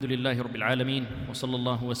الحمد لله رب العالمين وصلى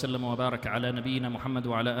الله وسلم وبارك على نبينا محمد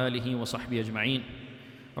وعلى آله وصحبه أجمعين.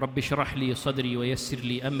 رب اشرح لي صدري ويسر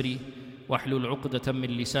لي أمري واحلل عقدة من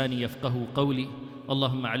لساني يفقه قولي.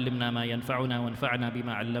 اللهم علمنا ما ينفعنا وانفعنا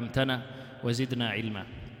بما علمتنا وزدنا علما.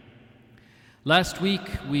 Last week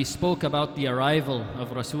we spoke about the arrival of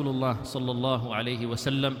Rasulullah sallallahu alayhi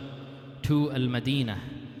wasallam to Al-Madinah,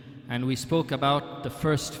 and we spoke about the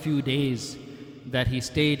first few days that he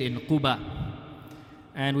stayed in Quba.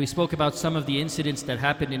 And we spoke about some of the incidents that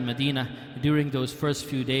happened in Medina during those first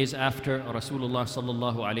few days after Rasulullah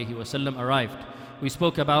sallallahu alaihi wasallam arrived. We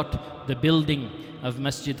spoke about the building of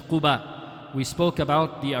Masjid Quba. We spoke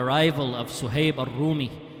about the arrival of Suhaib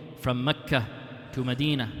al-Rumi from Mecca to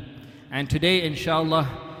Medina. And today, inshallah,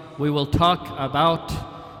 we will talk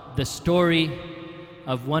about the story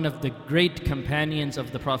of one of the great companions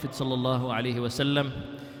of the Prophet sallallahu alaihi wasallam,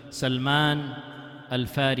 Salman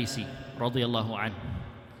al-Farisi radiyallahu anhu.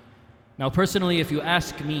 Now personally, if you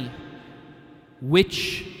ask me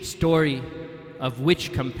which story of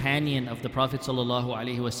which companion of the Prophet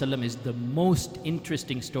ﷺ is the most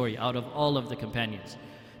interesting story out of all of the companions,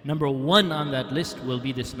 number one on that list will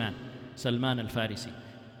be this man, Salman al-Farisi.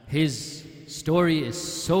 His story is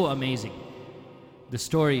so amazing. The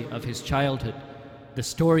story of his childhood, the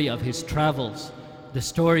story of his travels, the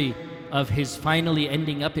story of his finally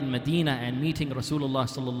ending up in Medina and meeting Rasulullah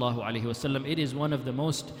ﷺ. It is one of the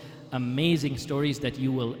most amazing stories that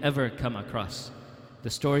you will ever come across. The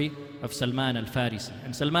story of Salman al-Farisi.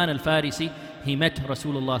 And Salman al-Farisi, he met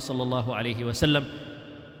Rasulullah ﷺ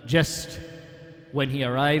just when he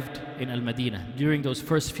arrived in Al-Madinah. During those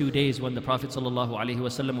first few days when the Prophet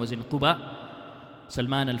ﷺ was in Quba,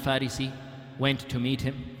 Salman al-Farisi went to meet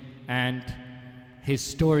him, and his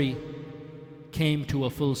story came to a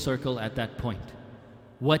full circle at that point.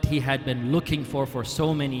 What he had been looking for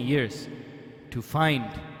so many years, to find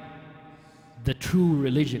the true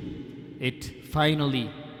religion, it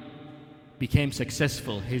finally became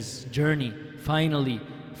successful. His journey finally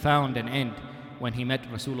found an end when he met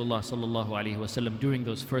Rasulullah sallallahu alaihi wasallam during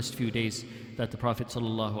those first few days that the Prophet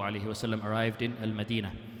sallallahu alaihi wasallam arrived in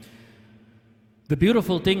Al-Madinah. The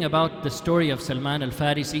beautiful thing about the story of Salman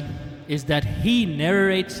al-Farisi is that he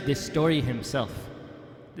narrates this story himself.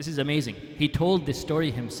 This is amazing. He told this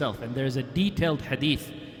story himself, and there's a detailed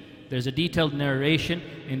hadith, there's a detailed narration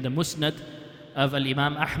in the Musnad of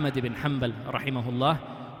Al-Imam Ahmad ibn Hanbal rahimahullah,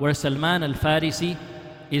 where Salman al-Farisi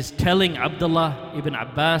is telling Abdullah ibn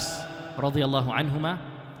Abbas radiyallahu anhuma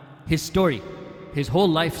his story, his whole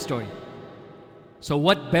life story. So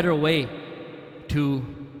what better way to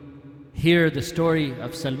hear the story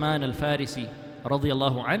of Salman al-Farisi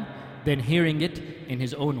radiyallahu anh than hearing it in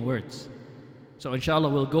his own words. So inshallah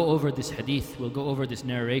we'll go over this hadith, we'll go over this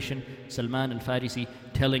narration, Salman al-Farisi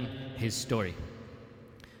telling his story.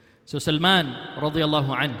 So Salman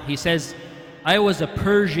radiyallahu anh, he says, I was a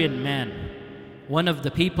Persian man, one of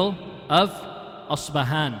the people of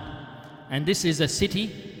Asbahan, and this is a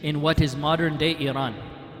city in what is modern day Iran,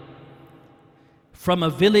 from a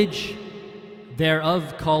village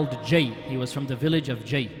thereof called Jay. He was from the village of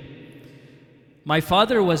Jay. My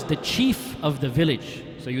father was the chief of the village.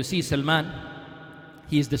 So you see, Salman,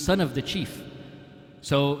 he is the son of the chief.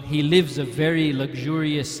 So he lives a very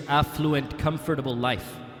luxurious, affluent, comfortable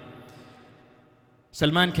life.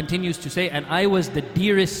 Salman continues to say, and I was the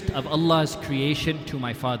dearest of Allah's creation to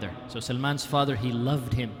my father. So Salman's father, he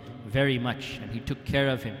loved him very much and he took care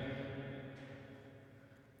of him.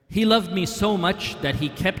 He loved me so much that he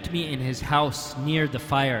kept me in his house near the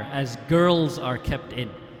fire, as girls are kept in.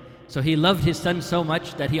 So he loved his son so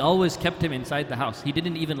much that he always kept him inside the house. He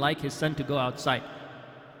didn't even like his son to go outside,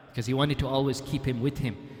 because he wanted to always keep him with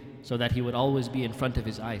him so that he would always be in front of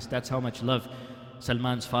his eyes. That's how much love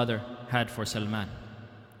Salman's father had for Salman.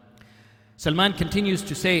 Salman continues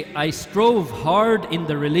to say, I strove hard in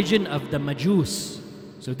the religion of the Majus.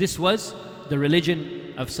 So this was the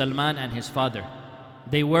religion of Salman and his father.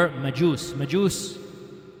 They were Majus. Majus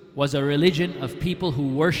was a religion of people who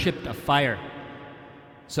worshipped a fire.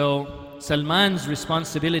 So Salman's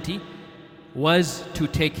responsibility was to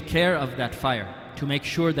take care of that fire, to make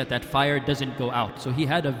sure that that fire doesn't go out. So he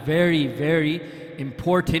had a very, very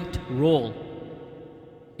important role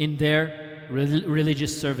in their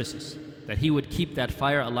religious services, that he would keep that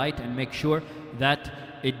fire alight and make sure that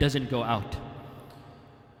it doesn't go out.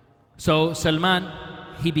 So Salman,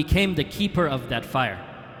 he became the keeper of that fire.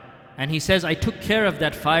 And he says, I took care of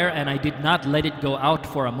that fire and I did not let it go out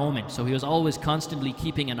for a moment. So he was always constantly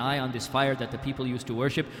keeping an eye on this fire that the people used to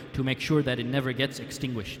worship to make sure that it never gets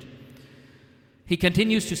extinguished. He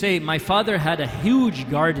continues to say, my father had a huge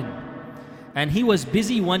garden and he was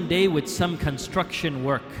busy one day with some construction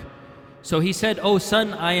work. So he said, "Oh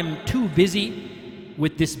son, I am too busy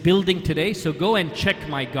with this building today, so go and check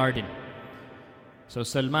my garden." So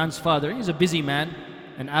Salman's father, he's a busy man,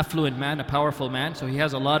 an affluent man, a powerful man, so he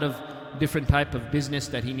has a lot of different type of business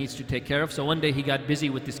that he needs to take care of. So one day he got busy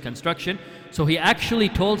with this construction, so he actually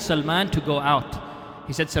told Salman to go out.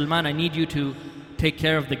 He said, "Salman, I need you to take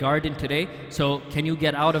care of the garden today, so can you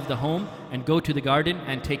get out of the home and go to the garden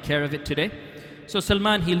and take care of it today?" So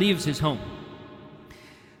Salman, he leaves his home.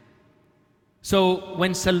 So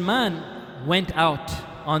when Salman went out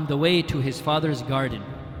on the way to his father's garden,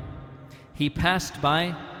 he passed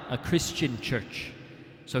by a Christian church.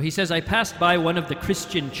 So he says, "I passed by one of the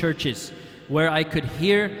Christian churches where I could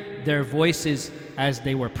hear their voices as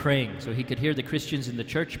they were praying." So he could hear the Christians in the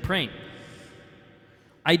church praying.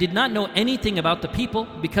 "I did not know anything about the people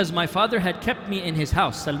because my father had kept me in his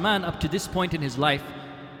house." Salman, up to this point in his life,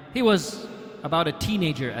 he was about a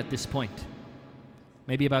teenager at this point,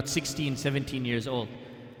 maybe about 16, 17 years old.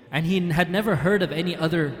 And he had never heard of any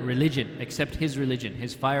other religion except his religion,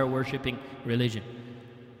 his fire-worshipping religion,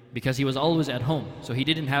 because he was always at home. So he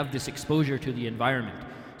didn't have this exposure to the environment.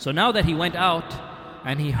 So now that he went out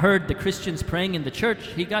and he heard the Christians praying in the church,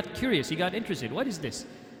 he got curious, he got interested. What is this?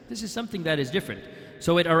 This is something that is different.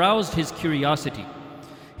 So it aroused his curiosity.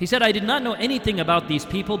 He said, "I did not know anything about these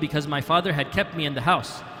people because my father had kept me in the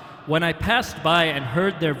house. When I passed by and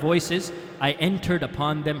heard their voices, I entered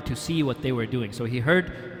upon them to see what they were doing." So he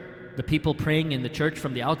heard the people praying in the church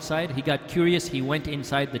from the outside. He got curious. He went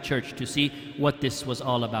inside the church to see what this was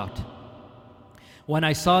all about. "When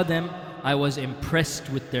I saw them, I was impressed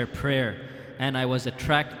with their prayer and I was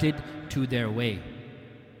attracted to their way.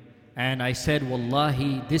 And I said,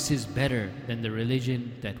 Wallahi, this is better than the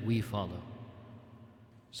religion that we follow."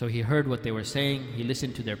 So he heard what they were saying, he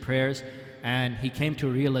listened to their prayers, and he came to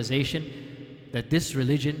a realization that this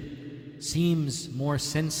religion seems more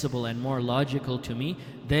sensible and more logical to me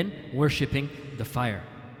than worshipping the fire.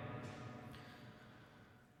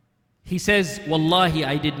 He says, "Wallahi,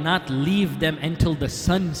 I did not leave them until the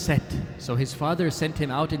sun set." So his father sent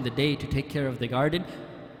him out in the day to take care of the garden,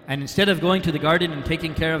 and instead of going to the garden and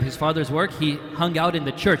taking care of his father's work, he hung out in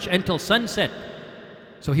the church until sunset.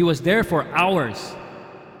 So he was there for hours.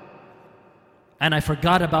 "And I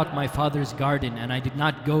forgot about my father's garden and I did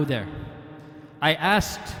not go there. I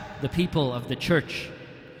asked the people of the church,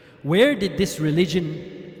 'Where did this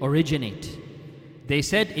religion originate?' They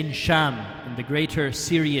said, 'In Sham, in the greater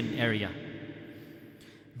Syrian area.'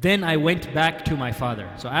 Then I went back to my father."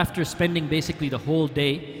 So after spending basically the whole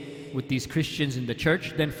day with these Christians in the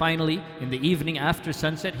church, then finally in the evening after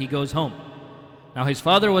sunset he goes home. Now his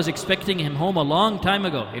father was expecting him home a long time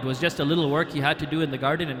ago. It was just a little work he had to do in the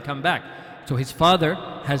garden and come back. So his father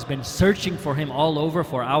has been searching for him all over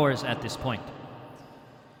for hours at this point.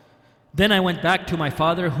 "Then I went back to my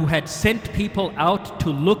father, who had sent people out to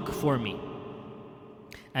look for me,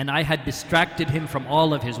 and I had distracted him from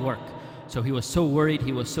all of his work." So he was so worried,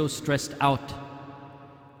 he was so stressed out.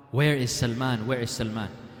 "Where is Salman? Where is Salman?"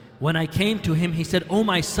 When I came to him, he said, "Oh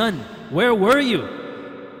my son, where were you?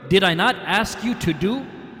 Did I not ask you to do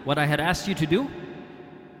what I had asked you to do?"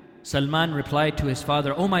 Salman replied to his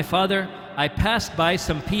father, "Oh my father, I passed by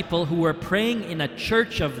some people who were praying in a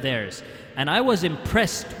church of theirs, and I was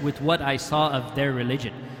impressed with what I saw of their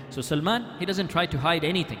religion." So Salman, he doesn't try to hide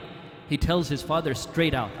anything. He tells his father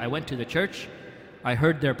straight out, "I went to the church, I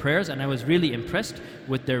heard their prayers, and I was really impressed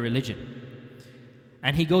with their religion."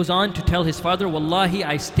 And he goes on to tell his father, "Wallahi,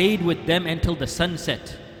 I stayed with them until the sun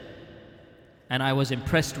set, and I was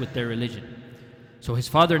impressed with their religion." So his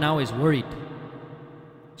father now is worried.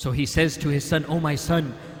 So he says to his son, "Oh my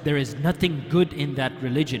son, there is nothing good in that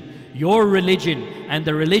religion. Your religion and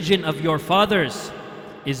the religion of your fathers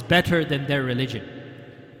is better than their religion."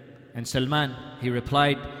 And Salman, he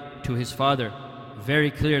replied to his father very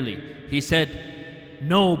clearly. He said,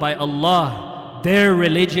 "No, by Allah, their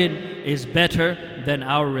religion is better than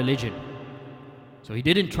our religion." So he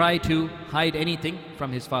didn't try to hide anything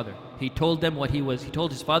from his father. He told them he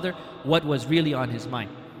told his father what was really on his mind.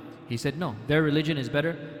 He said, "No, their religion is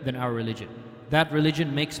better than our religion. That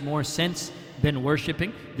religion makes more sense than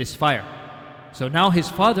worshipping this fire." So now his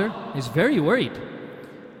father is very worried.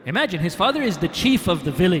 Imagine, his father is the chief of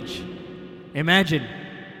the village. Imagine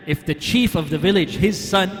if the chief of the village, his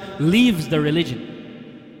son, leaves the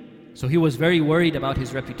religion. So he was very worried about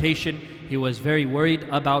his reputation. He was very worried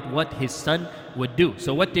about what his son would do.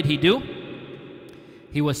 So what did he do?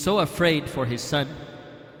 He was so afraid for his son,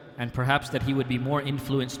 and perhaps that he would be more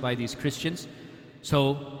influenced by these Christians.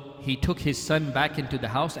 So he took his son back into the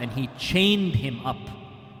house and he chained him up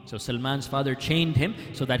So Salman's father chained him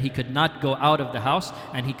so that he could not go out of the house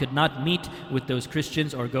and he could not meet with those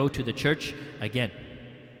Christians or go to the church again.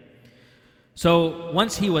 So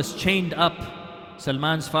once he was chained up,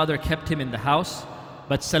 Salman's father kept him in the house,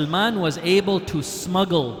 but Salman was able to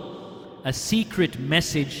smuggle a secret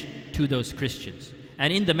message to those Christians.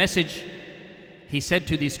 And in the message, he said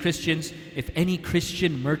to these Christians, if any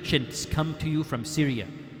Christian merchants come to you from Syria,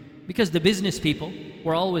 because the business people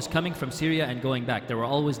were always coming from Syria and going back. There were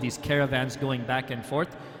always these caravans going back and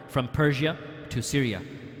forth from Persia to Syria.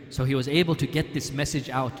 So he was able to get this message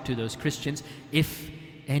out to those Christians. If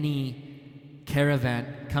any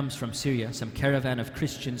caravan comes from Syria, some caravan of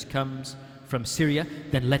Christians comes from Syria,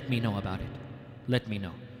 then let me know about it. Let me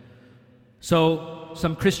know. So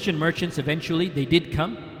some Christian merchants eventually, they did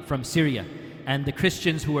come from Syria. And the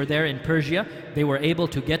Christians who were there in Persia, they were able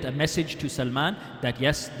to get a message to Salman that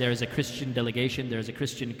yes, there is a Christian delegation, there is a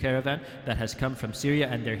Christian caravan that has come from Syria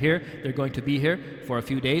and they're here. They're going to be here for a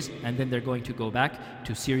few days and then they're going to go back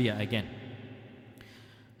to Syria again.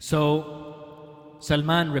 So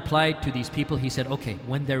Salman replied to these people, he said, okay,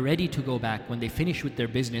 when they're ready to go back, when they finish with their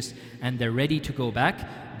business and they're ready to go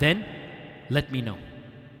back, then let me know.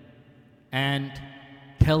 And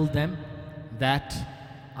tell them that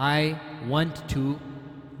I want to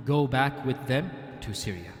go back with them to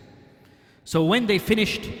Syria. So when they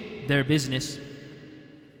finished their business,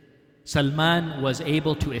 Salman was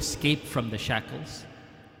able to escape from the shackles.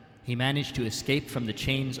 He managed to escape from the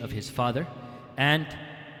chains of his father, and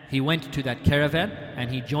he went to that caravan and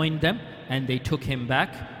he joined them and they took him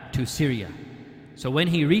back to Syria. So when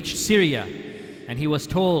he reached Syria and he was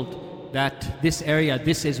told that this area,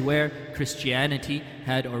 this is where Christianity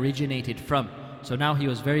had originated from. So now he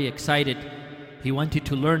was very excited. He wanted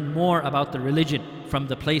to learn more about the religion from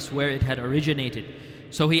the place where it had originated.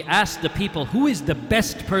 So he asked the people, who is the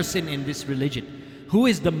best person in this religion? Who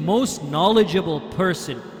is the most knowledgeable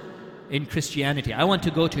person in Christianity? I want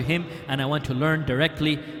to go to him and I want to learn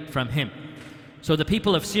directly from him. So the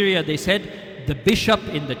people of Syria, they said, the bishop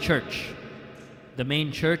in the church, the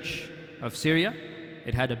main church of Syria,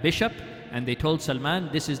 it had a bishop, and they told Salman,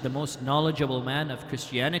 this is the most knowledgeable man of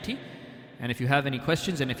Christianity. And if you have any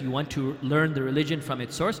questions and if you want to learn the religion from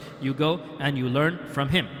its source, you go and you learn from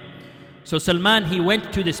him. So Salman, he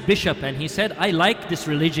went to this bishop and he said, I like this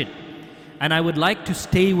religion and I would like to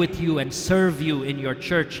stay with you and serve you in your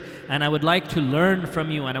church, and I would like to learn from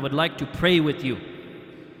you and I would like to pray with you.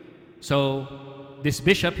 So this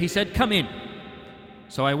bishop, he said, come in.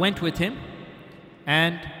 So I went with him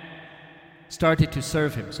and started to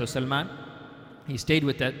serve him. So Salman, he stayed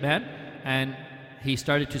with that man and he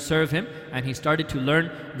started to serve him and he started to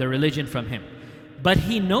learn the religion from him. But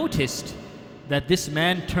he noticed that this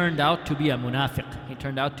man turned out to be a munafiq. He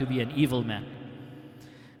turned out to be an evil man.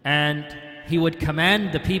 And he would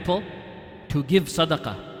command the people to give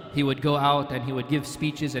sadaqah. He would go out and he would give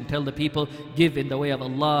speeches and tell the people, give in the way of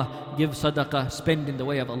Allah, give sadaqah, spend in the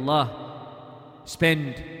way of Allah,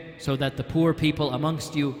 spend so that the poor people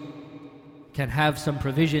amongst you can have some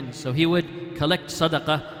provisions. So he would collect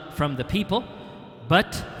sadaqah from the people,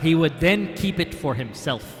 but he would then keep it for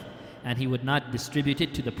himself and he would not distribute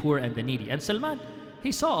it to the poor and the needy. And Salman,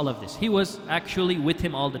 he saw all of this. He was actually with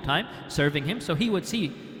him all the time, serving him, so he would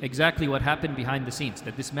see exactly what happened behind the scenes,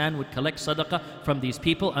 that this man would collect sadaqah from these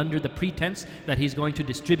people under the pretense that he's going to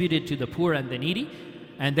distribute it to the poor and the needy,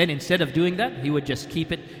 and then instead of doing that, he would just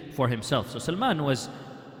keep it for himself. So Salman was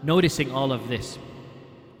noticing all of this.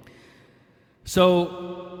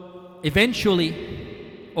 So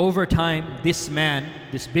eventually, over time, this man,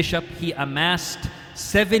 this bishop, he amassed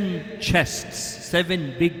 7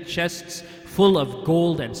 big chests full of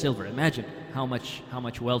gold and silver. Imagine how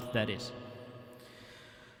much wealth that is.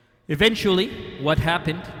 Eventually, what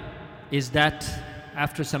happened is that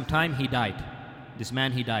after some time he died. This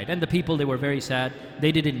man, he died. And the people, they were very sad.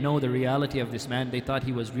 They didn't know the reality of this man. They thought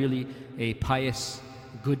he was really a pious,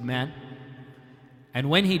 good man. And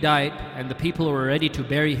when he died and the people were ready to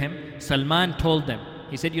bury him, Salman told them,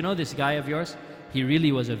 he said, you know this guy of yours? He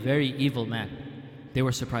really was a very evil man. They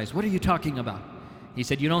were surprised. What are you talking about? He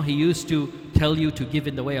said, you know, he used to tell you to give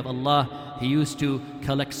in the way of Allah. He used to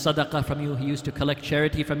collect sadaqah from you. He used to collect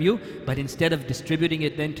charity from you. But instead of distributing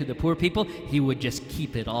it then to the poor people, he would just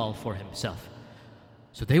keep it all for himself.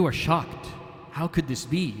 So they were shocked. How could this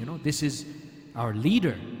be? You know, this is our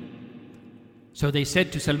leader. So they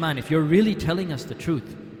said to Salman, if you're really telling us the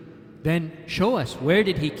truth, then show us, where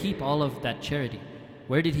did he keep all of that charity?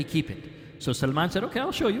 Where did he keep it? So Salman said, okay,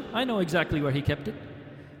 I'll show you. I know exactly where he kept it.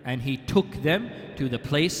 And he took them to the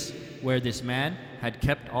place where this man had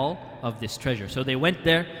kept all of this treasure. So they went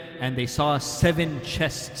there and they saw 7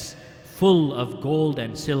 chests full of gold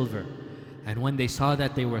and silver. And when they saw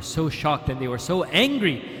that, they were so shocked and they were so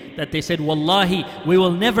angry that they said, Wallahi, we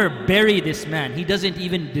will never bury this man. He doesn't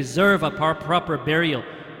even deserve a proper burial.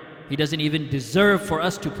 He doesn't even deserve for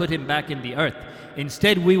us to put him back in the earth.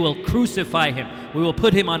 Instead, we will crucify him. We will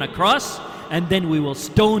put him on a cross, and then we will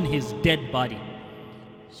stone his dead body.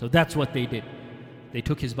 So that's what they did. They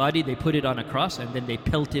took his body, they put it on a cross, and then they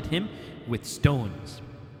pelted him with stones.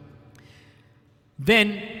 Then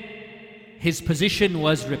his position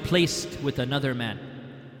was replaced with another man.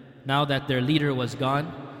 Now that their leader was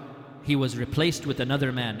gone, he was replaced with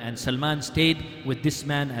another man, and Salman stayed with this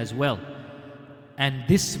man as well. And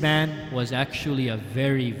this man was actually a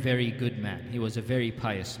very, very good man. He was a very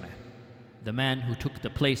pious man. The man who took the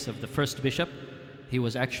place of the first bishop, he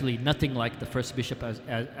was actually nothing like the first bishop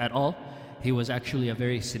at all. He was actually a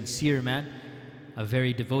very sincere man, a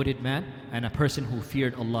very devoted man, and a person who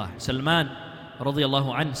feared Allah. Salman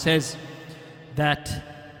radiallahu anh says that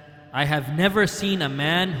I have never seen a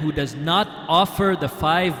man who does not offer the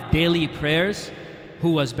 5 daily prayers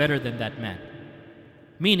who was better than that man.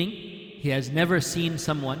 Meaning, he has never seen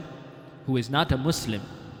someone who is not a Muslim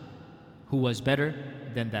who was better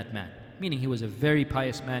than that man. Meaning he was a very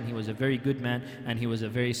pious man, he was a very good man, and he was a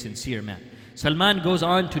very sincere man. Salman goes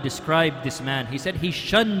on to describe this man. He said he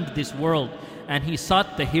shunned this world and he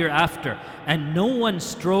sought the hereafter, and no one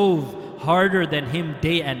strove harder than him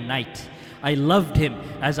day and night. I loved him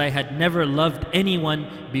as I had never loved anyone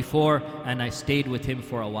before, and I stayed with him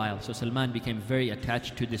for a while. So Salman became very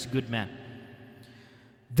attached to this good man.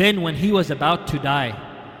 Then when he was about to die,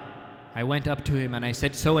 I went up to him and I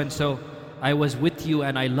said, so and so, I was with you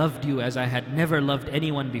and I loved you as I had never loved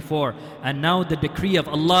anyone before, and now the decree of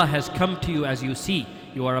Allah has come to you. As you see,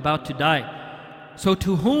 you are about to die. So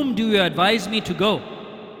to whom do you advise me to go?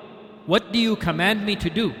 What do you command me to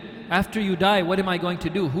do? After you die, what am I going to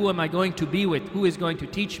do? Who am I going to be with? Who is going to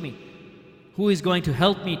teach me? Who is going to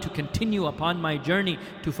help me to continue upon my journey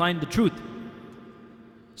to find the truth?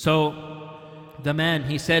 So the man,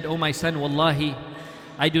 he said, "Oh my son, wallahi,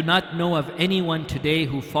 I do not know of anyone today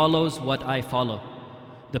who follows what I follow.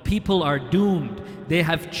 The people are doomed. They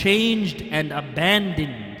have changed and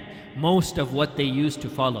abandoned most of what they used to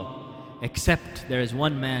follow. Except there is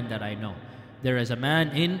one man that I know. There is a man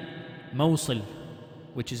in Mosul,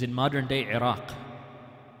 which is in modern day Iraq.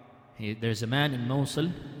 There's a man in Mosul,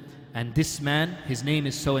 and this man, his name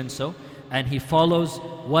is so-and-so, and he follows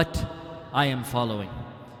what I am following.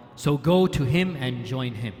 So go to him and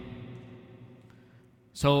join him."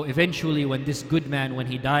 So eventually when this good man, when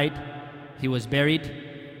he died, he was buried,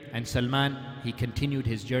 and Salman, he continued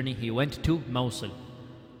his journey. He went to Mosul.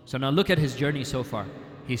 So now look at his journey so far.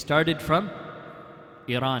 He started from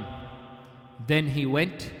Iran. Then he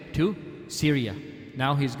went to Syria.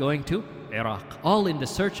 Now he's going to Iraq, all in the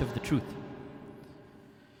search of the truth.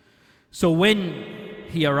 So when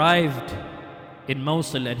he arrived in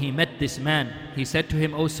Mosul and he met this man, he said to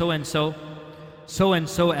him, "Oh so-and-so,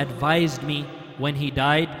 so-and-so advised me when he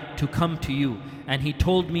died to come to you, and he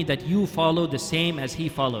told me that you follow the same as he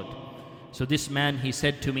followed." So this man, he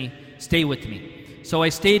said to me, "Stay with me." So I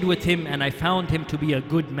stayed with him, and I found him to be a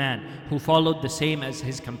good man who followed the same as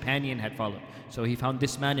his companion had followed. So he found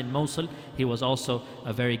this man in Mosul. He was also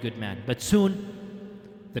a very good man. But soon,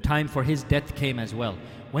 the time for his death came as well.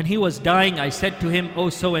 When he was dying, I said to him, "Oh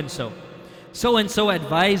so-and-so, so-and-so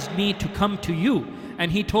advised me to come to you,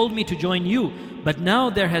 and he told me to join you. But now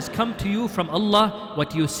there has come to you from Allah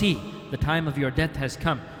what you see. The time of your death has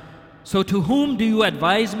come. So to whom do you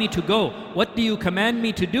advise me to go? What do you command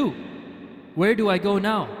me to do? Where do I go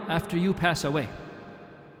now after you pass away?"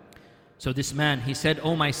 So this man, he said,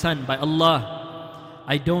 "Oh my son, by Allah,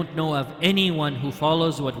 I don't know of anyone who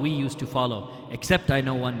follows what we used to follow, except I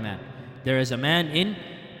know one man. There is a man in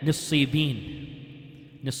Nisibin.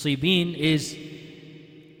 Nisibin is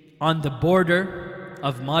on the border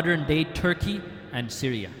of modern day Turkey and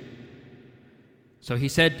Syria." So he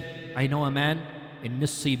said, "I know a man in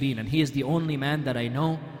Nisibin, and he is the only man that I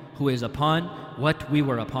know who is upon what we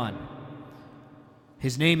were upon.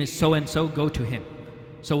 His name is so-and-so, go to him."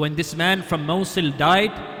 So when this man from Mosul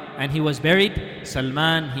died and he was buried,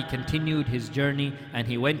 Salman, he continued his journey and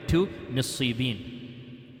he went to Nisibin.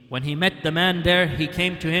 When he met the man there, he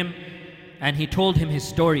came to him and he told him his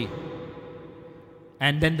story.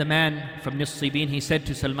 And then the man from Nisibin, he said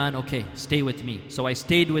to Salman, "Okay, stay with me." So I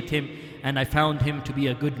stayed with him, and I found him to be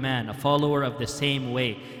a good man, a follower of the same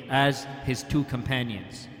way as his 2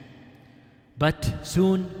 companions. But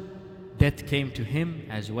soon death came to him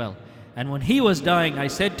as well. And when he was dying, I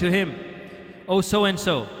said to him, "Oh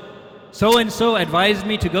so-and-so, so-and-so advised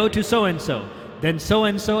me to go to so-and-so. Then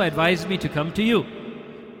so-and-so advised me to come to you.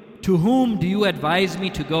 To whom do you advise me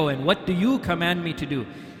to go, and what do you command me to do?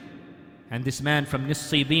 And this man from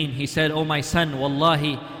Nisibin, he said, O my son,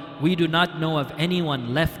 Wallahi, we do not know of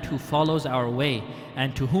anyone left who follows our way,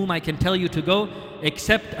 and to whom I can tell you to go,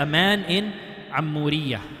 except a man in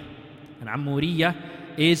Ammuriyah. And Ammuriyah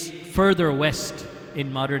is further west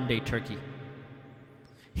in modern-day Turkey.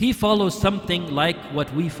 He follows something like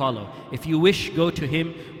what we follow. If you wish, go to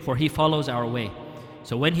him, for he follows our way.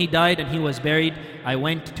 So when he died and he was buried, I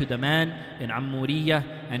went to the man in Ammuriyah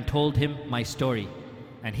and told him my story.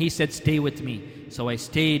 And he said, stay with me. So I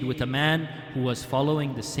stayed with a man who was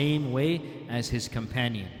following the same way as his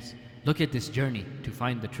companions. Look at this journey to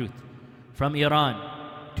find the truth. From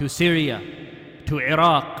Iran to Syria to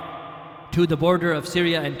Iraq to the border of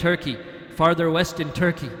Syria and Turkey, farther west in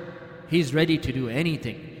Turkey. He's ready to do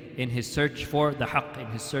anything in his search for the haqq, in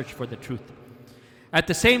his search for the truth. At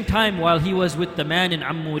the same time, while he was with the man in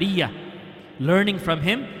Ammuriyah, learning from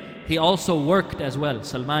him, he also worked as well.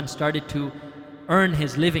 Salman started to earn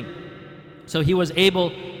his living. So he was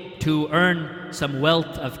able to earn some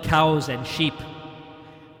wealth of cows and sheep.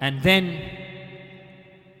 And then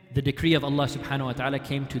the decree of Allah subhanahu wa ta'ala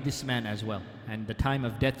came to this man as well. And the time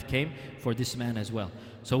of death came for this man as well.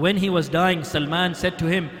 So when he was dying, Salman said to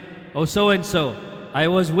him, "Oh, so-and-so, I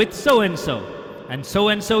was with so-and-so. And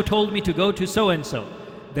so-and-so told me to go to so-and-so.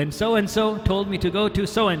 Then so-and-so told me to go to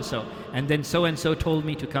so-and-so. And then so-and-so told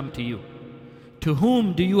me to come to you. To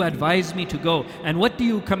whom do you advise me to go? And what do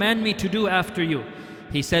you command me to do after you?"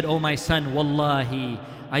 He said, "O my son, Wallahi,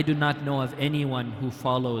 I do not know of anyone who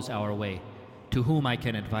follows our way, to whom I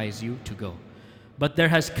can advise you to go. But there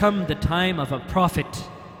has come the time of a prophet.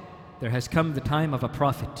 There has come the time of a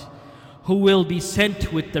prophet who will be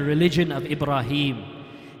sent with the religion of Ibrahim.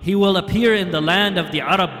 He will appear in the land of the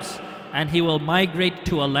Arabs, and he will migrate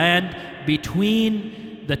to a land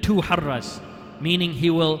between the two harras, meaning he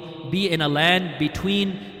will be in a land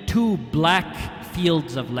between two black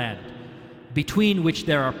fields of land, between which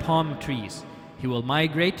there are palm trees. He will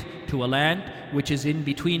migrate to a land which is in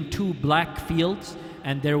between two black fields,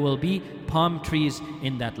 and there will be palm trees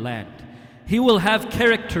in that land. He will have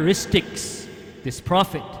characteristics, this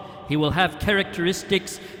prophet, he will have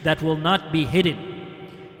characteristics that will not be hidden.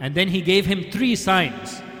 And then he gave him 3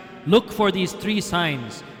 signs. Look for these 3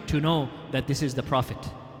 signs to know that this is the prophet.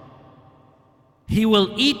 He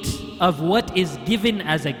will eat of what is given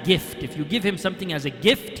as a gift. If you give him something as a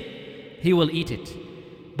gift, he will eat it.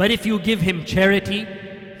 But if you give him charity,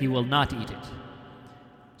 he will not eat it.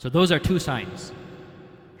 So those are 2 signs.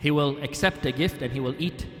 He will accept a gift and he will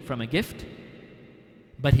eat from a gift,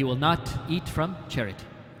 but he will not eat from charity.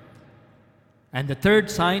 And the 3rd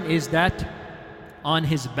sign is that on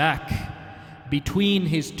his back, between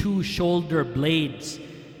his 2 shoulder blades,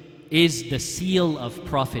 is the seal of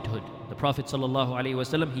prophethood. The Prophet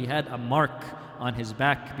ﷺ, he had a mark on his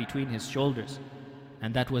back between his shoulders,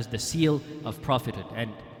 and that was the seal of prophethood,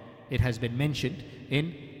 and it has been mentioned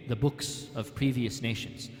in the books of previous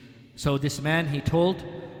nations. So this man, he told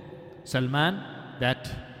Salman that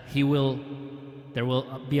there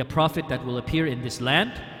will be a prophet that will appear in this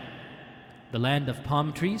land, the land of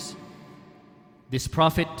palm trees. This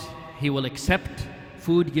prophet, he will accept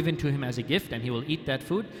food given to him as a gift, and he will eat that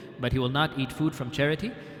food, but he will not eat food from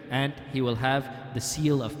charity, and he will have the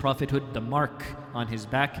seal of prophethood, the mark on his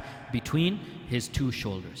back between his 2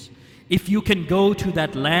 shoulders. If you can go to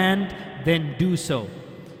that land, then do so.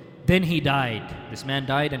 Then he died. This man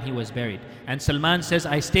died and he was buried. And Salman says,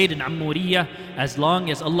 I stayed in Ammuriyah as long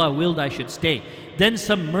as Allah willed I should stay. Then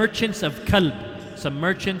some merchants of Kalb, some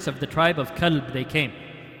merchants of the tribe of Kalb, they came.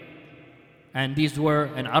 And these were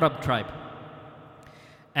an Arab tribe.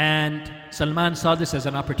 And Salman saw this as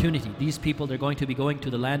an opportunity. These people, they're going to be going to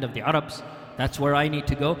the land of the Arabs. That's where I need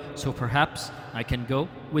to go, so perhaps I can go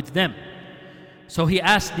with them. So he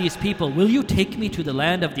asked these people, will you take me to the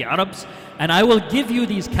land of the Arabs, and I will give you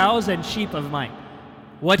these cows and sheep of mine.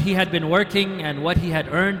 What he had been working and what he had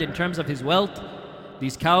earned in terms of his wealth,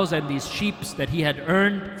 these cows and these sheep that he had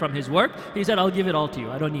earned from his work, he said, I'll give it all to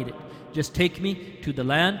you, I don't need it. Just take me to the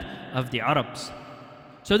land of the Arabs.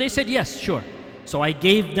 So they said, yes, sure. So I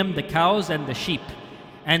gave them the cows and the sheep,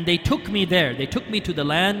 and they took me there. They took me to the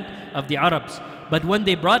land of the Arabs. But when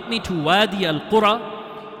they brought me to Wadi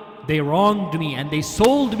al-Qura, they wronged me and they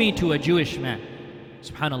sold me to a Jewish man.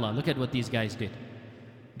 SubhanAllah, look at what these guys did.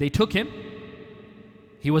 They took him.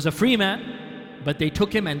 He was a free man, but they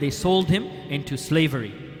took him and they sold him into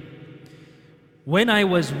slavery. When I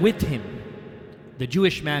was with him, the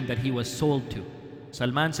Jewish man that he was sold to,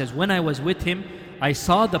 Salman says, when I was with him, I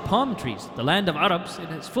saw the palm trees. The land of Arabs, it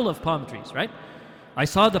is full of palm trees, right? I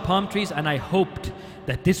saw the palm trees and I hoped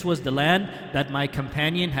that this was the land that my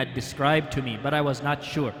companion had described to me, but I was not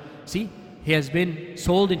sure. See, he has been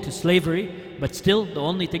sold into slavery, but still the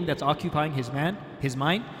only thing that's occupying his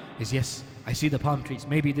mind is, yes, I see the palm trees,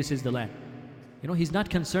 maybe this is the land. You know, he's not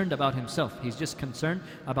concerned about himself, he's just concerned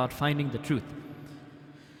about finding the truth.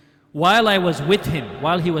 While I was with him,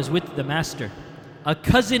 while he was with the master, a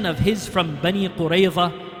cousin of his from Bani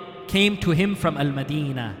Qurayza came to him from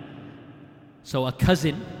Al-Madinah. So a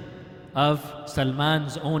cousin of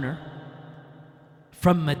Salman's owner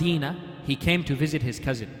from Medina, he came to visit his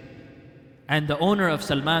cousin. And the owner of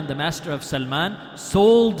Salman, the master of Salman,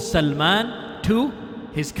 sold Salman to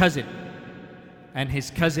his cousin. And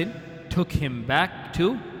his cousin took him back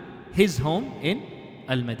to his home in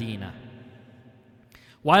Al-Madinah.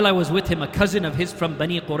 While I was with him, a cousin of his from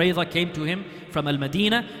Bani Qurayza came to him from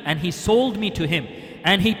Al-Madinah, and he sold me to him,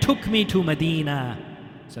 and he took me to Medina.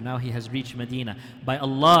 So now he has reached Medina. By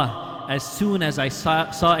Allah, as soon as I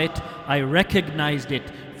saw it, I recognized it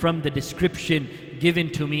from the description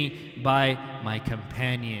given to me by my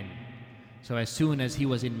companion. So as soon as he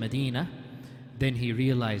was in Medina, then he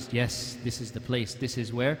realized, yes, this is the place, this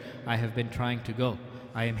is where I have been trying to go.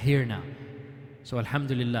 I am here now. So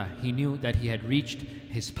alhamdulillah, he knew that he had reached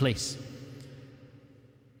his place.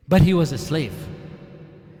 But he was a slave.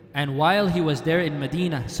 And while he was there in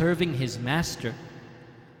Medina serving his master,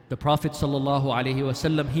 the Prophet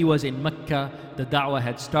ﷺ, he was in Mecca, the da'wah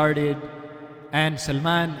had started, and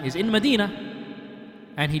Salman is in Medina,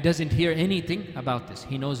 and he doesn't hear anything about this.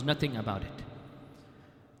 He knows nothing about it.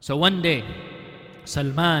 So one day,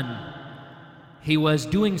 Salman, he was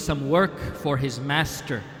doing some work for his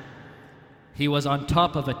master. He was on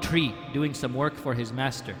top of a tree doing some work for his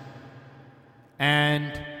master.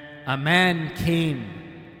 And a man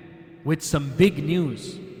came with some big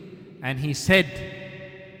news, and he said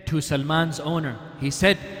to Salman's owner, he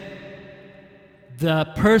said, the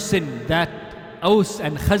person that Aus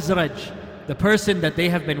and Khazraj, the person that they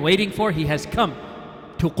have been waiting for, he has come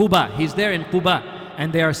to Quba. He's there in Quba,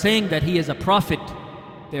 and they are saying that he is a prophet.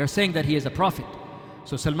 They are saying that he is a prophet.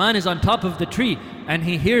 So Salman is on top of the tree, and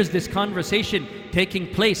he hears this conversation taking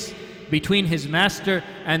place between his master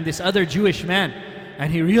and this other Jewish man,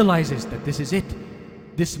 and he realizes that this is it.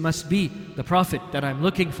 This must be the prophet that I'm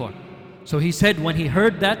looking for. So he said when he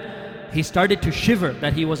heard that, he started to shiver,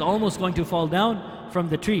 that he was almost going to fall down from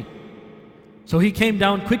the tree. So he came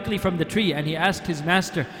down quickly from the tree and he asked his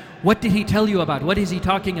master, what did he tell you about? What is he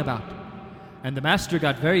talking about? And the master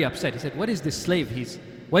got very upset. He said, what is this slave?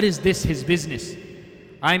 What is this his business?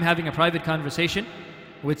 I'm having a private conversation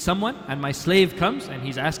with someone and my slave comes and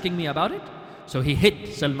he's asking me about it. So he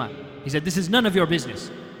hit Salman. He said, this is none of your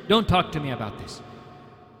business. Don't talk to me about this.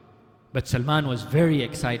 But Salman was very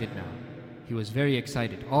excited now. He was very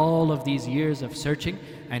excited. All of these years of searching,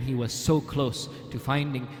 and he was so close to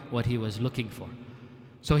finding what he was looking for.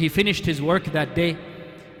 So he finished his work that day,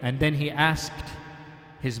 and then he asked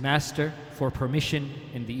his master for permission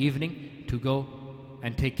in the evening to go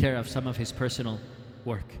and take care of some of his personal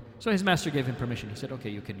work. So his master gave him permission. He said, okay,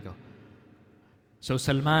 you can go. So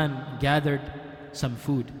Salman gathered some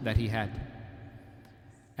food that he had,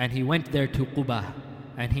 and he went there to Quba,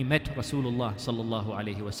 and he met Rasulullah sallallahu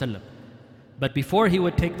alaihi wasallam. But before he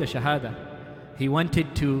would take the Shahada, he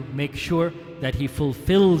wanted to make sure that he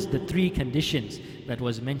fulfills the 3 conditions that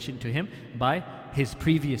was mentioned to him by his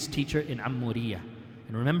previous teacher in Ammuriyah.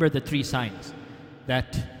 And remember the 3 signs: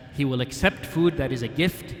 that he will accept food that is a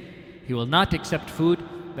gift, he will not accept food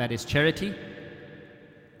that is charity,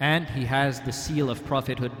 and he has the seal of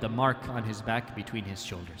prophethood, the mark on his back between his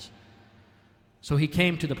shoulders. So he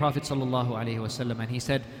came to the Prophet ﷺ and he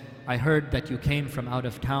said, I heard that you came from out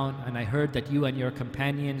of town, and I heard that you and your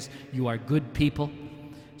companions, you are good people.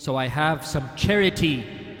 So I have some charity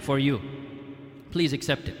for you. Please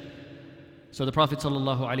accept it. So the Prophet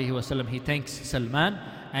ﷺ, he thanks Salman,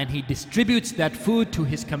 and he distributes that food to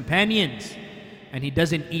his companions, and he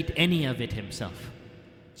doesn't eat any of it himself.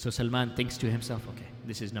 So Salman thinks to himself, okay,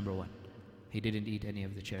 this is number 1. He didn't eat any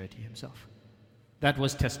of the charity himself. That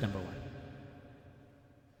was test number 1.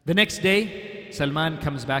 The next day, Salman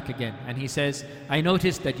comes back again and he says, I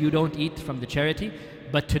noticed that you don't eat from the charity,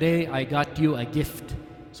 but today I got you a gift,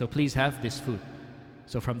 so please have this food.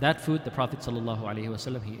 So from that food, the Prophet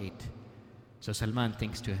ﷺ, he ate. So Salman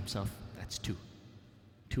thinks to himself, that's 2.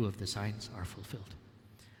 2 of the signs are fulfilled.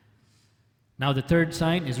 Now the 3rd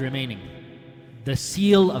sign is remaining. The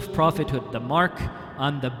seal of prophethood, the mark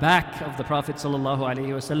on the back of the Prophet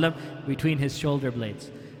ﷺ between his shoulder blades.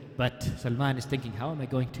 But Salman is thinking, how am I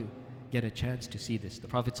going to get a chance to see this? The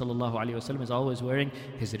Prophet ﷺ is always wearing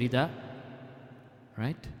his rida,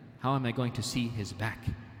 right? How am I going to see his back?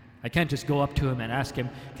 I can't just go up to him and ask him,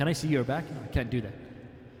 can I see your back? No, I can't do that.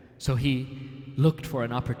 So he looked for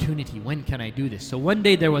an opportunity. When can I do this? So one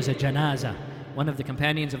day there was a janazah. One of the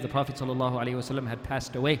companions of the Prophet ﷺ had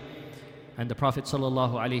passed away. And the Prophet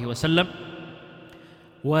ﷺ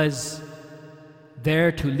was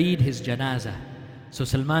there to lead his janazah. So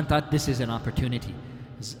Salman thought, this is an opportunity.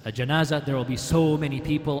 A janazah, there will be so many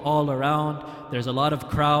people all around. There's a lot of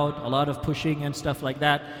crowd, a lot of pushing and stuff like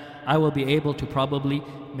that. I will be able to probably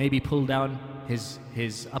maybe pull down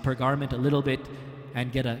his upper garment a little bit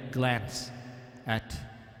and get a glance at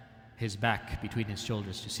his back between his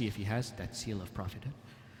shoulders to see if he has that seal of prophethood.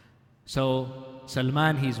 So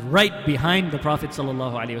Salman, he's right behind the Prophet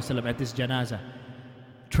ﷺ at this janazah,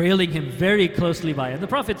 trailing him very closely by. And the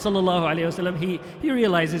Prophet ﷺ, he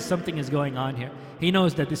realizes something is going on here. He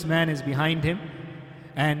knows that this man is behind him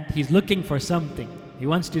and he's looking for something. He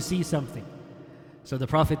wants to see something. So the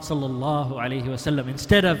Prophet ﷺ,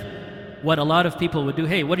 instead of what a lot of people would do,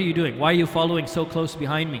 hey, what are you doing? Why are you following so close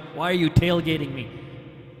behind me? Why are you tailgating me?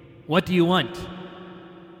 What do you want?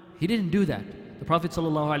 He didn't do that. The Prophet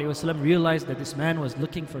ﷺ realized that this man was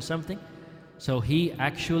looking for something. So he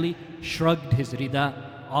actually shrugged his rida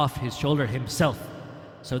off his shoulder himself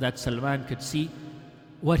so that Salman could see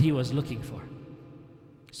what he was looking for.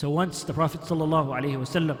 So once the Prophet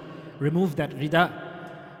ﷺ removed that rida,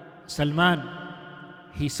 Salman,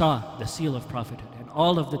 he saw the seal of prophethood, and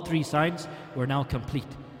all of the three signs were now complete.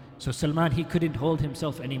 So Salman, he couldn't hold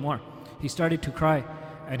himself anymore. He started to cry,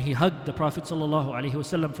 and he hugged the Prophet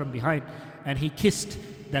ﷺ from behind, and he kissed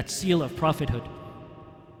that seal of prophethood.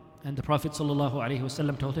 And the Prophet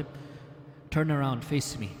ﷺ told him, turn around,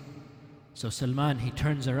 face me. So Salman, he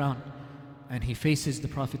turns around and he faces the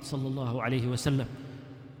Prophet ﷺ,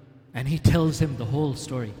 and he tells him the whole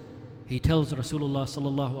story. He tells Rasulullah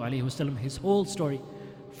ﷺ his whole story,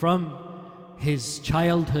 from his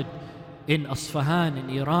childhood in Asfahan in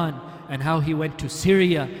Iran, and how he went to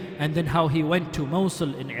Syria, and then how he went to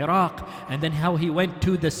Mosul in Iraq, and then how he went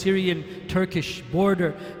to the Syrian-Turkish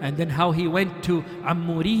border, and then how he went to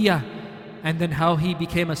Ammuriyah, and then how he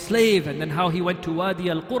became a slave, and then how he went to Wadi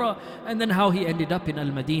al-Qura, and then how he ended up in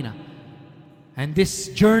Al-Madinah. And this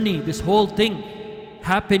journey, this whole thing,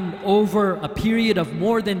 happened over a period of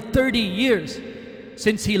more than 30 years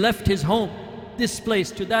since he left his home. This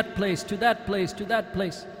place to that place, to that place, to that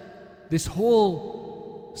place. This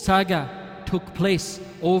whole saga took place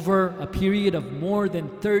over a period of more than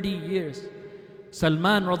 30 years.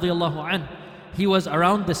 Salman radiallahu anh, he was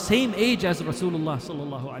around the same age as Rasulullah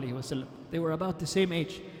sallallahu alaihi wasallam. They were about the same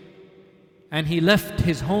age. And he left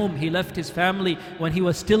his home, he left his family when he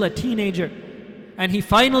was still a teenager. And he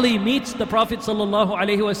finally meets the Prophet sallallahu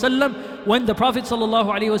alaihi wasallam when the Prophet sallallahu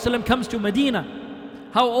alaihi wasallam comes to Medina.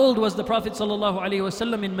 How old was the Prophet sallallahu alaihi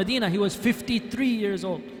wasallam in Medina? He was 53 years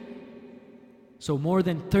old. So more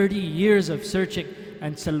than 30 years of searching,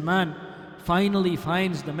 and Salman finally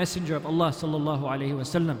finds the Messenger of Allah sallallahu alaihi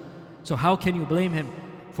wasallam. So how can you blame him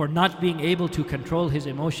for not being able to control his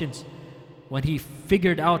emotions when he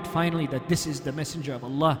figured out finally that this is the Messenger of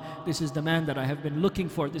Allah, this is the man that I have been looking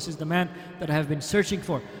for, this is the man that I have been searching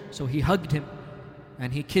for. So he hugged him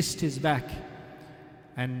and he kissed his back.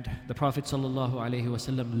 And the Prophet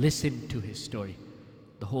ﷺ listened to his story,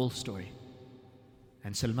 the whole story.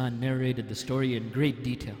 And Salman narrated the story in great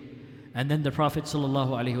detail. And then the Prophet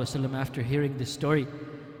ﷺ, after hearing this story,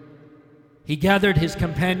 he gathered his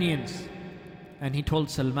companions and he told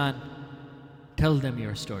Salman, tell them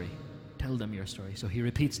your story, tell them your story. So he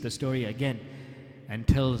repeats the story again and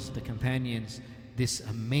tells the companions this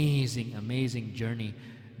amazing, amazing journey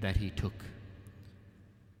that he took.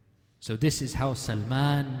 So this is how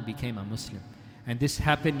Salman became a Muslim. And this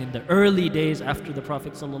happened in the early days after the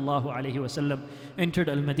Prophet ﷺ entered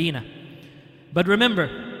Al-Madinah. But remember,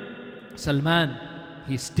 Salman,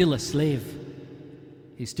 he's still a slave.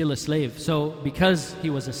 He's still a slave. So because he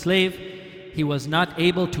was a slave, he was not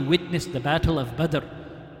able to witness the battle of Badr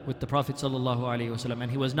with the Prophet ﷺ. And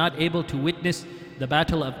he was not able to witness the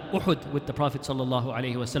battle of Uhud with the Prophet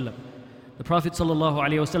ﷺ. The Prophet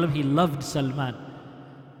ﷺ, he loved Salman.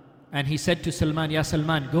 And he said to Salman, Ya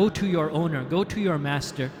Salman, go to your owner, go to your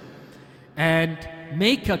master and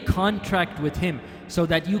make a contract with him so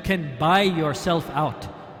that you can buy yourself out.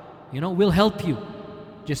 You know, we'll help you.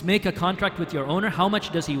 Just make a contract with your owner. How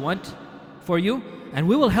much does he want for you? And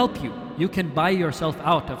we will help you. You can buy yourself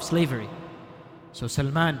out of slavery. So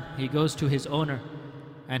Salman, he goes to his owner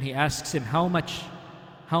and he asks him, how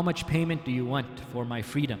much payment do you want for my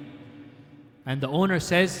freedom? And the owner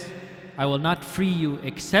says, I will not free you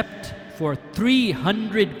except for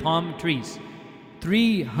 300 palm trees.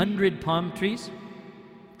 300 palm trees.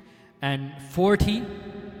 and 40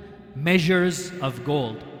 measures of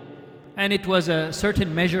gold. And it was a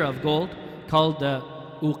certain measure of gold called the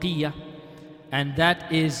uqiyya, and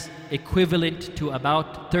that is equivalent to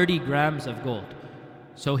about 30 grams of gold.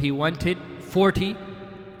 So he wanted 40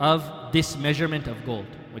 of this measurement of gold,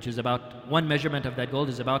 which is about, one measurement of that gold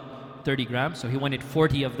is about 30 grams. So he wanted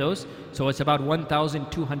 40 of those. So it's about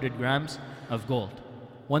 1,200 grams of gold.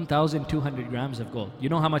 1,200 grams of gold. You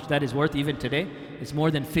know how much that is worth even today? It's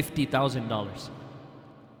more than $50,000.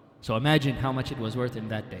 So imagine how much it was worth in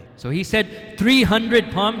that day. So he said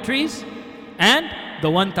 300 palm trees and the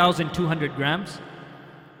 1,200 grams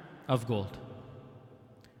of gold.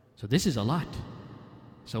 So this is a lot.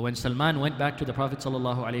 So when Salman went back to the Prophet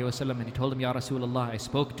ﷺ and he told him, Ya Rasulullah, I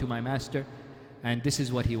spoke to my master and this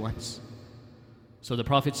is what he wants. So the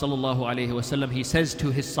Prophet ﷺ, he says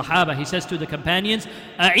to his Sahaba, he says to the companions,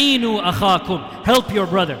 A'inu akhakum, help your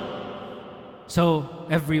brother. So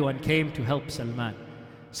everyone came to help Salman.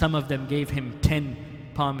 Some of them gave him 10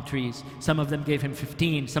 palm trees. Some of them gave him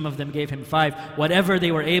 15. Some of them gave him 5. Whatever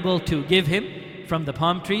they were able to give him from the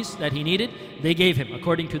palm trees that he needed, they gave him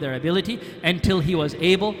according to their ability, until he was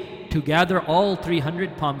able to gather all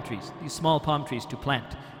 300 palm trees, these small palm trees, to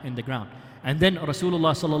plant in the ground. And then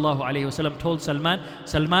Rasulullah ﷺ told Salman,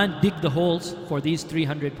 Salman, dig the holes for these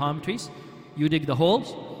 300 palm trees. You dig the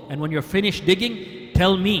holes, and when you're finished digging,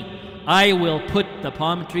 tell me, I will put the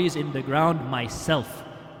palm trees in the ground myself.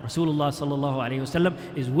 Rasulullah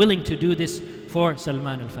ﷺ is willing to do this for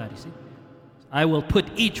Salman al-Farisi. I will put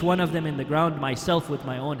each one of them in the ground myself with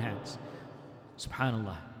my own hands.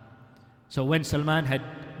 Subhanallah. So when Salman had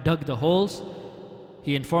dug the holes,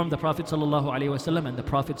 he informed the Prophet ﷺ, and the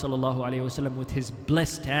Prophet ﷺ, with his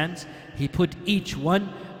blessed hands, he put each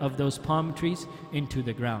one of those palm trees into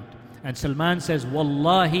the ground. And Salman says,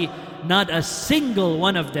 Wallahi, not a single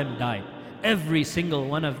one of them died. Every single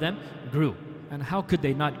one of them grew. And how could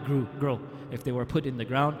they not grow if they were put in the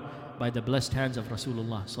ground by the blessed hands of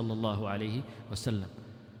Rasulullah ﷺ?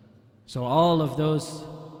 So all of those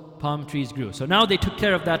palm trees grew. So now they took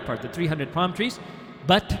care of that part, the 300 palm trees,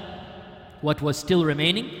 but what was still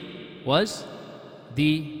remaining was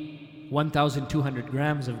the 1,200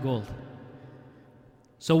 grams of gold.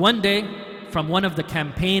 So one day, from one of the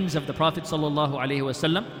campaigns of the Prophet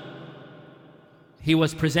ﷺ, he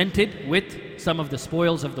was presented with some of the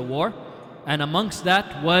spoils of the war, and amongst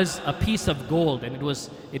that was a piece of gold, and it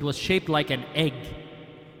was shaped like an egg.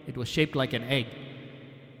 It was shaped like an egg.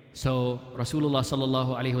 So Rasulullah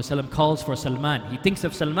ﷺ calls for Salman. He thinks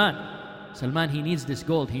of Salman. Salman, he needs this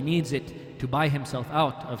gold. He needs it to buy himself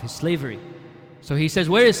out of his slavery. So he says,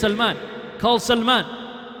 where is Salman? Call Salman.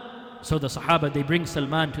 So the Sahaba, they bring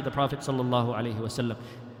Salman to the Prophet ﷺ,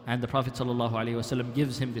 and the Prophet ﷺ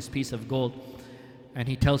gives him this piece of gold, and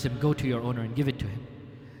he tells him, go to your owner and give it to him.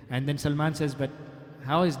 And then Salman says, but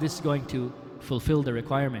how is this going to fulfill the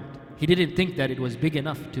requirement? He didn't think that it was big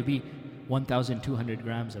enough to be 1,200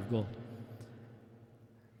 grams of gold.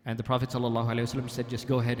 And the Prophet ﷺ said, just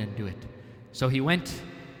go ahead and do it. So he went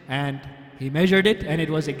and he measured it, and it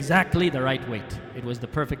was exactly the right weight. It was the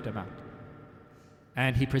perfect amount.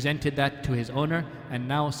 And he presented that to his owner, and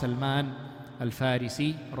now Salman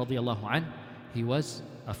al-Farisi radiyallahu anh, he was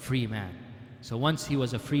a free man. So once he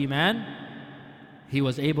was a free man, he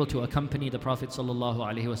was able to accompany the Prophet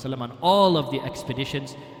ﷺ on all of the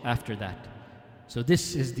expeditions after that. So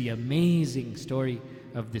this is the amazing story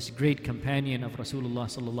of this great companion of Rasulullah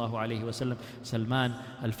ﷺ, Salman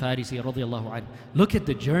al-Farisi radiyallahu anh. Look at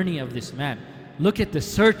the journey of this man. Look at the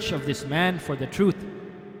search of this man for the truth,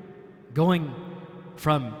 going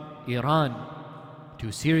from Iran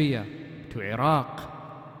to Syria to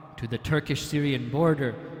Iraq to the Turkish-Syrian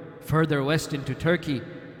border, further west into Turkey,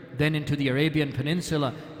 then into the Arabian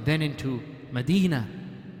Peninsula, then into Medina,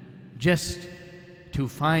 just to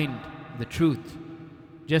find the truth,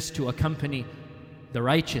 just to accompany the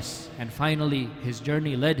righteous. And finally his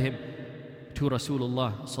journey led him to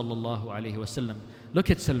Rasulullah sallallahu alaihi wasallam. Look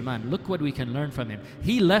at Salman. Look what we can learn from him.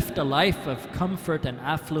 He left a life of comfort and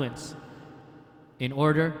affluence in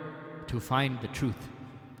order to find the truth.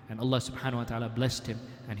 And Allah subhanahu wa ta'ala blessed him,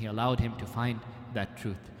 and He allowed him to find that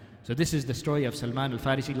truth. So this is the story of Salman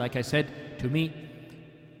al-Farisi. Like I said, to me,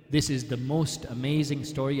 this is the most amazing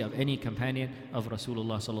story of any companion of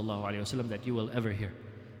Rasulullah sallallahu alaihi wasallam that you will ever hear.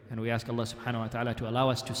 And we ask Allah subhanahu wa ta'ala to allow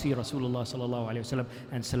us to see Rasulullah sallallahu alaihi wasallam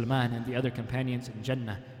and Salman and the other companions in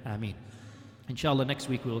Jannah. Ameen. Inshallah, next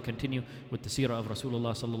week we will continue with the seerah of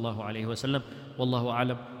Rasulullah sallallahu alaihi wasallam. Wallahu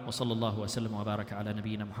a'lam wa sallallahu wa sallam wa baraka ala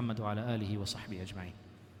nabiyyina Muhammad wa ala alihi wa sahbihi ajma'in.